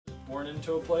born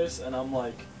into a place and I'm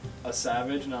like a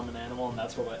savage and I'm an animal and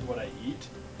that's what I eat.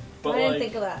 But I didn't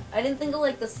think of that. I didn't think of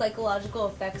like the psychological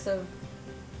effects of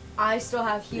I still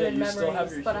have human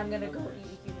memories, but I'm gonna go eat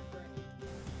a human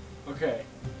brain. Okay,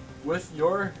 with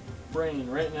your brain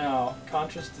right now,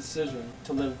 conscious decision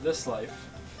to live this life,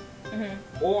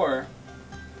 or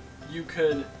you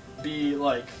could be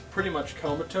like pretty much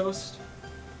comatose,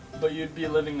 but you'd be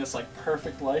living this like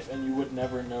perfect life and you would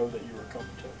never know that you were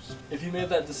comatose. If you made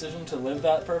that decision to live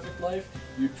that perfect life,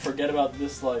 you'd forget about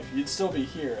this life. You'd still be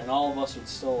here and all of us would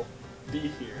still be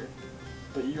here,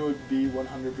 but you would be 100%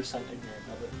 ignorant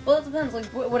of it. Well, it depends.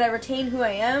 Like, would I retain who I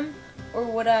am, or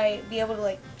would I be able to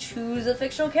like choose a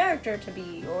fictional character to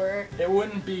be, or? It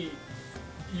wouldn't be.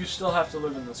 You still have to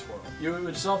live in this world. You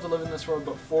would still have to live in this world,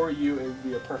 but for you, it would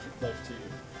be a perfect life to you.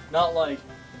 Not like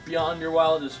beyond your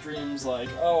wildest dreams, like,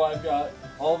 oh, I've got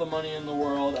all the money in the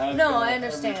world. No, I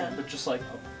understand. But just like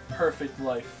a perfect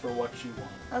life for what you want.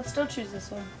 I'd still choose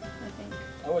this one, I think.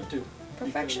 I would too.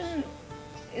 Perfection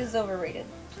is overrated.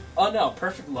 Oh no,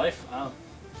 perfect life.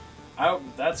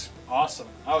 That's awesome.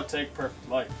 I would take perfect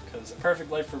life because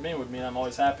perfect life for me would mean I'm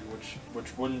always happy,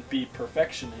 which wouldn't be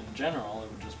perfection in general.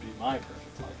 It would just be my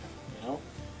perfect life, you know.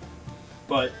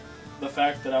 But the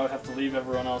fact that I would have to leave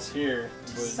everyone else here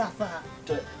would Suffer.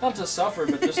 Not to suffer,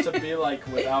 but just to be like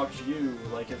without you.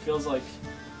 Like it feels like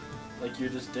you're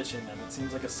just ditching them. It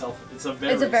seems like it's a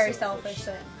very selfish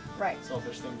thing, right?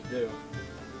 Selfish thing to do.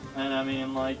 And I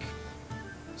mean, like,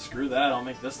 screw that. I'll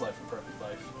make this life a perfect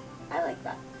life. I like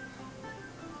that.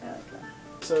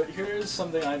 So here's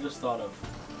something I just thought of.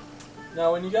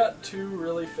 Now, when you got two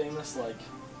really famous like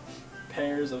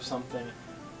pairs of something,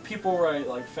 people write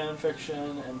like fan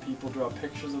fiction and people draw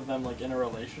pictures of them like in a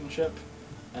relationship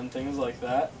and things like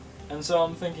that. And so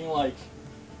I'm thinking like,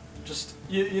 just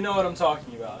you know what I'm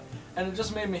talking about. And it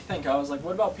just made me think. I was like,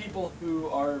 what about people who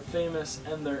are famous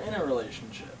and they're in a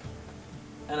relationship?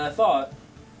 And I thought,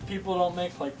 people don't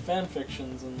make like fan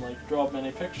fictions and like draw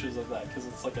many pictures of that because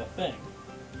it's like a thing.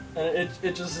 And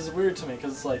it just is weird to me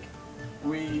because it's like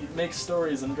we make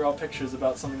stories and draw pictures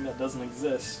about something that doesn't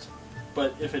exist,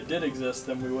 but if it did exist,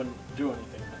 then we wouldn't do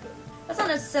anything with it. That's not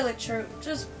necessarily true.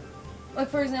 Just like,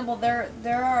 for example,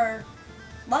 there are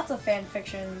lots of fan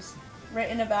fictions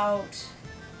written about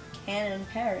canon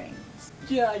pairings.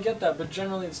 Yeah, I get that, but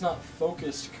generally it's not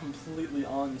focused completely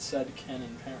on said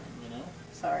canon pairing, you know?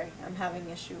 Sorry, I'm having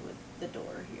issue with the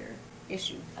door here.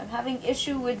 I'm having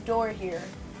issue with door here.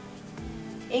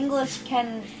 English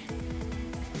can...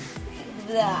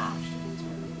 Blah.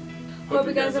 Hope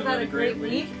you guys have had a great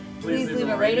week. Please leave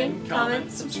a rating, comment,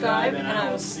 subscribe, and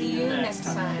I will see you next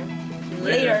time.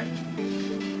 Later.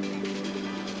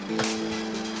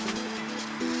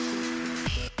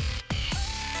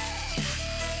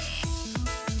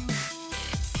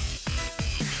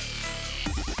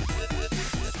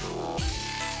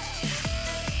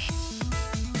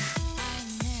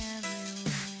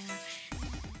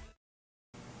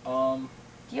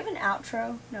 Do you have an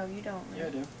outro? No, you don't. Right? Yeah, I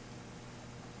do.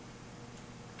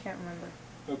 Can't remember.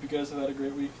 Hope you guys have had a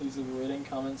great week. Please leave a rating,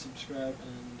 comment, subscribe,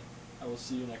 and I will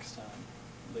see you next time.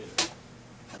 Later.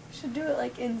 We should do it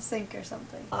like in sync or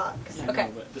something. Yeah, okay.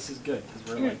 No, but this is good because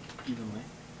we're like evenly.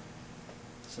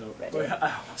 So, wait,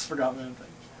 I almost forgot my own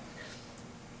thing.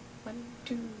 1,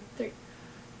 2, 3.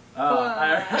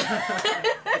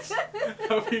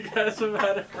 Hope you guys have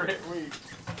had a great week.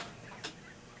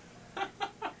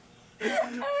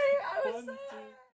 I was sad.